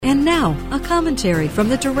And now, a commentary from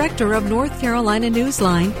the director of North Carolina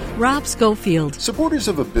Newsline, Rob Schofield. Supporters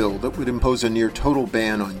of a bill that would impose a near-total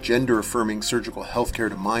ban on gender-affirming surgical health care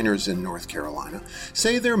to minors in North Carolina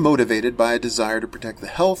say they're motivated by a desire to protect the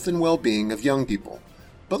health and well-being of young people.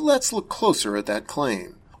 But let's look closer at that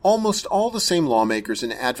claim. Almost all the same lawmakers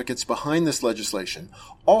and advocates behind this legislation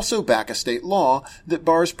also back a state law that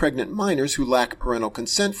bars pregnant minors who lack parental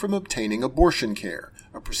consent from obtaining abortion care,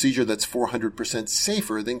 a procedure that's 400%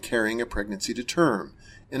 safer than carrying a pregnancy to term.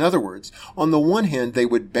 In other words, on the one hand, they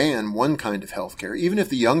would ban one kind of health care, even if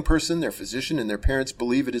the young person, their physician, and their parents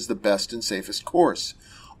believe it is the best and safest course.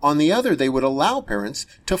 On the other, they would allow parents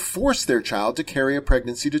to force their child to carry a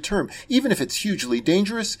pregnancy to term, even if it's hugely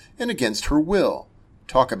dangerous and against her will.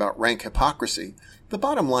 Talk about rank hypocrisy. The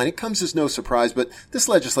bottom line, it comes as no surprise, but this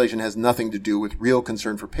legislation has nothing to do with real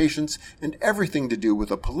concern for patients and everything to do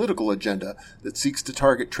with a political agenda that seeks to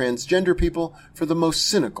target transgender people for the most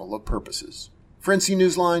cynical of purposes. For NC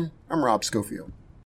Newsline, I'm Rob Schofield.